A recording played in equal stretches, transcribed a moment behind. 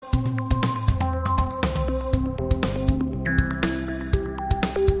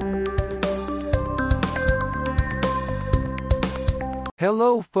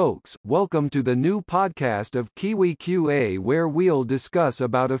Hello folks, welcome to the new podcast of Kiwi QA where we'll discuss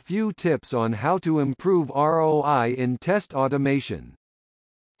about a few tips on how to improve ROI in test automation.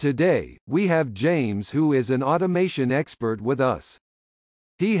 Today, we have James who is an automation expert with us.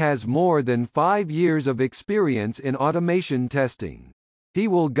 He has more than 5 years of experience in automation testing. He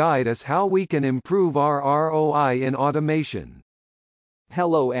will guide us how we can improve our ROI in automation.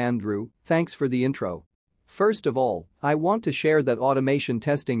 Hello Andrew, thanks for the intro. First of all, I want to share that automation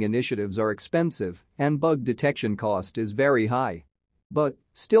testing initiatives are expensive, and bug detection cost is very high. But,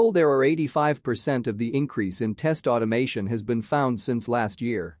 still there are 85% of the increase in test automation has been found since last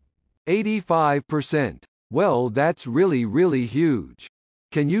year. 85%. Well, that's really huge.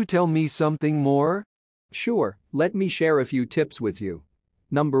 Can you tell me something more? Sure, let me share a few tips with you.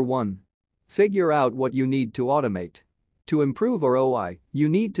 Number 1. Figure out what you need to automate. To improve ROI, you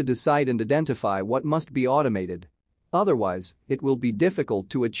need to decide and identify what must be automated. Otherwise, it will be difficult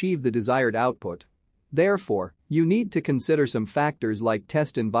to achieve the desired output. Therefore, you need to consider some factors like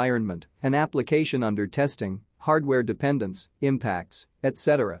test environment, an application under testing, hardware dependence, impacts,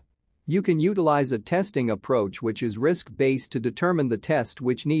 etc. You can utilize a testing approach which is risk-based to determine the test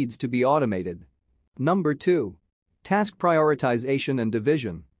which needs to be automated. Number 2. Task prioritization and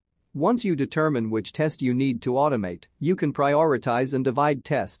division. Once you determine which test you need to automate, you can prioritize and divide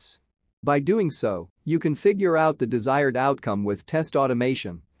tests. By doing so, you can figure out the desired outcome with test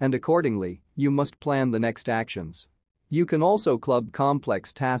automation, and accordingly, you must plan the next actions. You can also club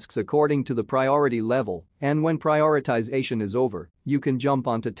complex tasks according to the priority level, and when prioritization is over, you can jump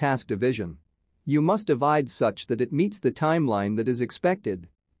onto task division. You must divide such that it meets the timeline that is expected.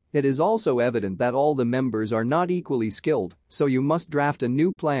 It is also evident that all the members are not equally skilled, so you must draft a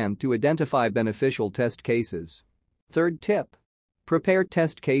new plan to identify beneficial test cases. Third tip. Prepare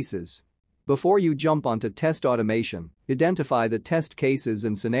test cases. Before you jump onto test automation, identify the test cases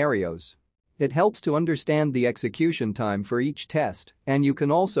and scenarios. It helps to understand the execution time for each test, and you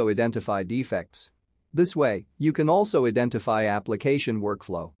can also identify defects. This way, you can also identify application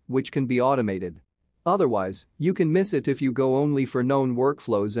workflow, which can be automated. Otherwise, you can miss it if you go only for known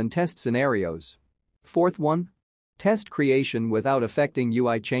workflows and test scenarios. Fourth one. Test creation without affecting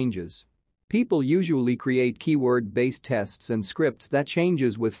UI changes. People usually create keyword-based tests and scripts that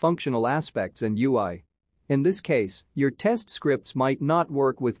changes with functional aspects and UI. In this case, your test scripts might not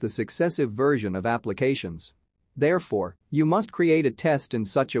work with the successive version of applications. Therefore, you must create a test in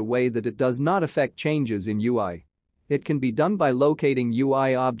such a way that it does not affect changes in UI. It can be done by locating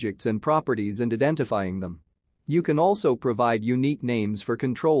UI objects and properties and identifying them. You can also provide unique names for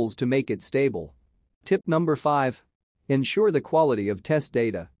controls to make it stable. Tip number 5. Ensure the quality of test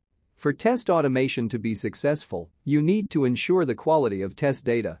data. For test automation to be successful, you need to ensure the quality of test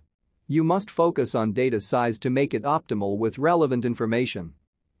data. You must focus on data size to make it optimal with relevant information.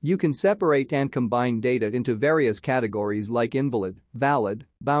 You can separate and combine data into various categories like invalid, valid,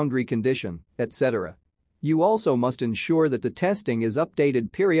 boundary condition, etc. You also must ensure that the testing is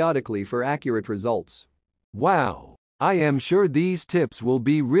updated periodically for accurate results. Wow! I am sure these tips will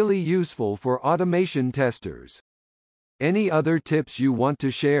be really useful for automation testers. Any other tips you want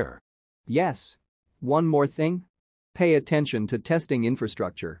to share? Yes. One more thing. Pay attention to testing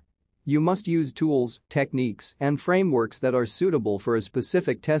infrastructure. You must use tools, techniques, and frameworks that are suitable for a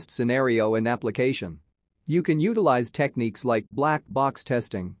specific test scenario and application. You can utilize techniques like black box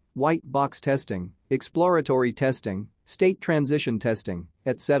testing, white box testing, exploratory testing, state transition testing,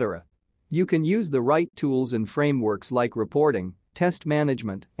 etc. You can use the right tools and frameworks like reporting, test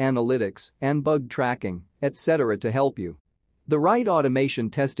management, analytics, and bug tracking, etc. to help you. The right automation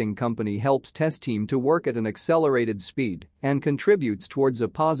testing company helps test team to work at an accelerated speed and contributes towards a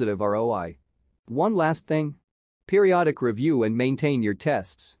positive ROI. One last thing. Periodic review and maintain your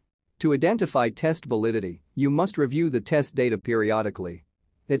tests. To identify test validity, you must review the test data periodically.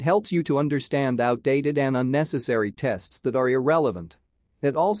 It helps you to understand outdated and unnecessary tests that are irrelevant.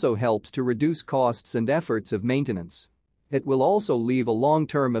 It also helps to reduce costs and efforts of maintenance. It will also leave a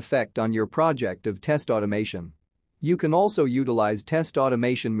long-term effect on your project of test automation. You can also utilize test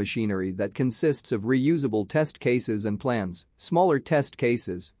automation machinery that consists of reusable test cases and plans, smaller test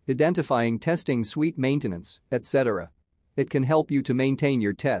cases, identifying testing suite maintenance, etc. It can help you to maintain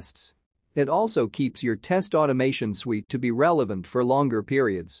your tests. It also keeps your test automation suite to be relevant for longer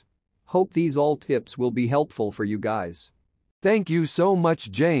periods. Hope these all tips will be helpful for you guys. Thank you so much,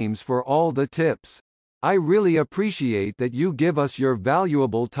 James, for all the tips. I really appreciate that you give us your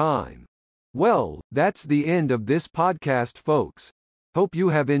valuable time. Well, that's the end of this podcast, folks. Hope you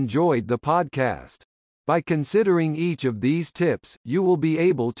have enjoyed the podcast. By considering each of these tips, you will be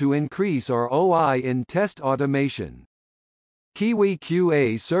able to increase ROI in test automation. Kiwi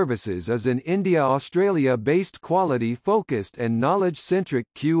QA Services is an India-Australia-based quality-focused and knowledge-centric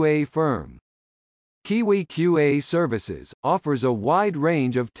QA firm. Kiwi QA Services offers a wide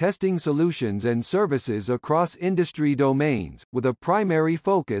range of testing solutions and services across industry domains, with a primary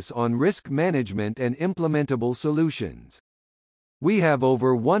focus on risk management and implementable solutions. We have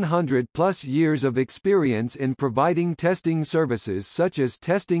over 100+ years of experience in providing testing services such as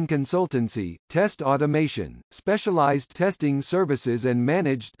testing consultancy, test automation, specialized testing services and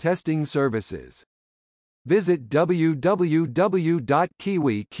managed testing services. Visit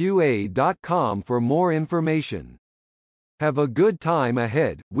www.kiwiqa.com for more information. Have a good time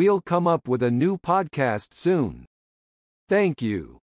ahead, we'll come up with a new podcast soon. Thank you.